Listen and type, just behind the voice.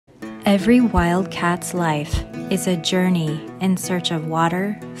Every wildcat's life is a journey in search of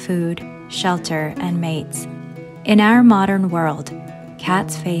water, food, shelter, and mates. In our modern world,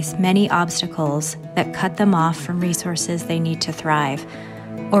 cats face many obstacles that cut them off from resources they need to thrive,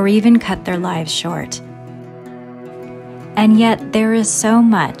 or even cut their lives short. And yet, there is so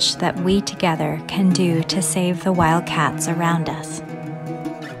much that we together can do to save the wildcats around us.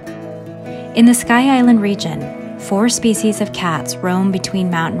 In the Sky Island region, 4 species of cats roam between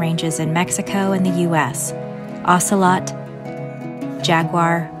mountain ranges in Mexico and the US: ocelot,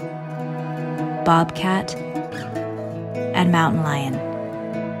 jaguar, bobcat, and mountain lion.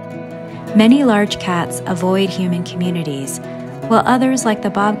 Many large cats avoid human communities, while others, like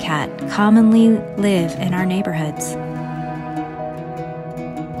the bobcat, commonly live in our neighborhoods.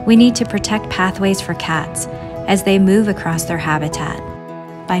 We need to protect pathways for cats as they move across their habitat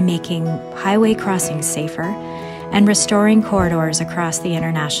by making highway crossings safer and restoring corridors across the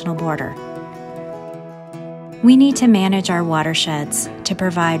international border. We need to manage our watersheds to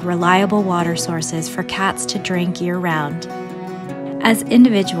provide reliable water sources for cats to drink year-round. As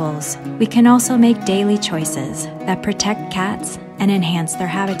individuals, we can also make daily choices that protect cats and enhance their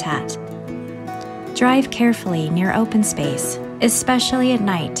habitat. Drive carefully near open space, especially at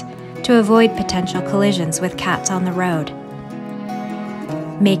night, to avoid potential collisions with cats on the road.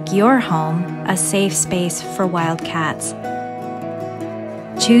 Make your home a safe space for wild cats.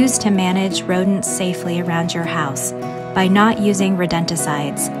 Choose to manage rodents safely around your house by not using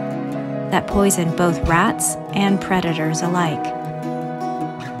rodenticides that poison both rats and predators alike.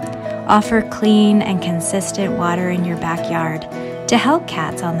 Offer clean and consistent water in your backyard to help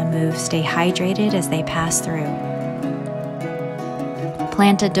cats on the move stay hydrated as they pass through.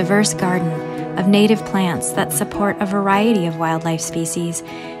 Plant a diverse garden of native plants that support a variety of wildlife species,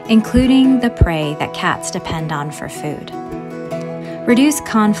 including the prey that cats depend on for food. Reduce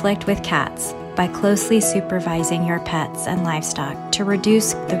conflict with cats by closely supervising your pets and livestock to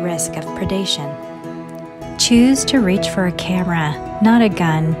reduce the risk of predation. Choose to reach for a camera, not a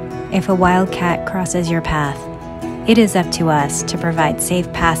gun, if a wild cat crosses your path. It is up to us to provide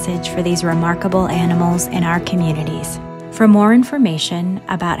safe passage for these remarkable animals in our communities. For more information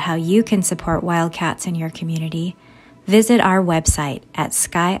about how you can support wildcats in your community, visit our website at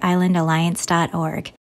skyislandalliance.org.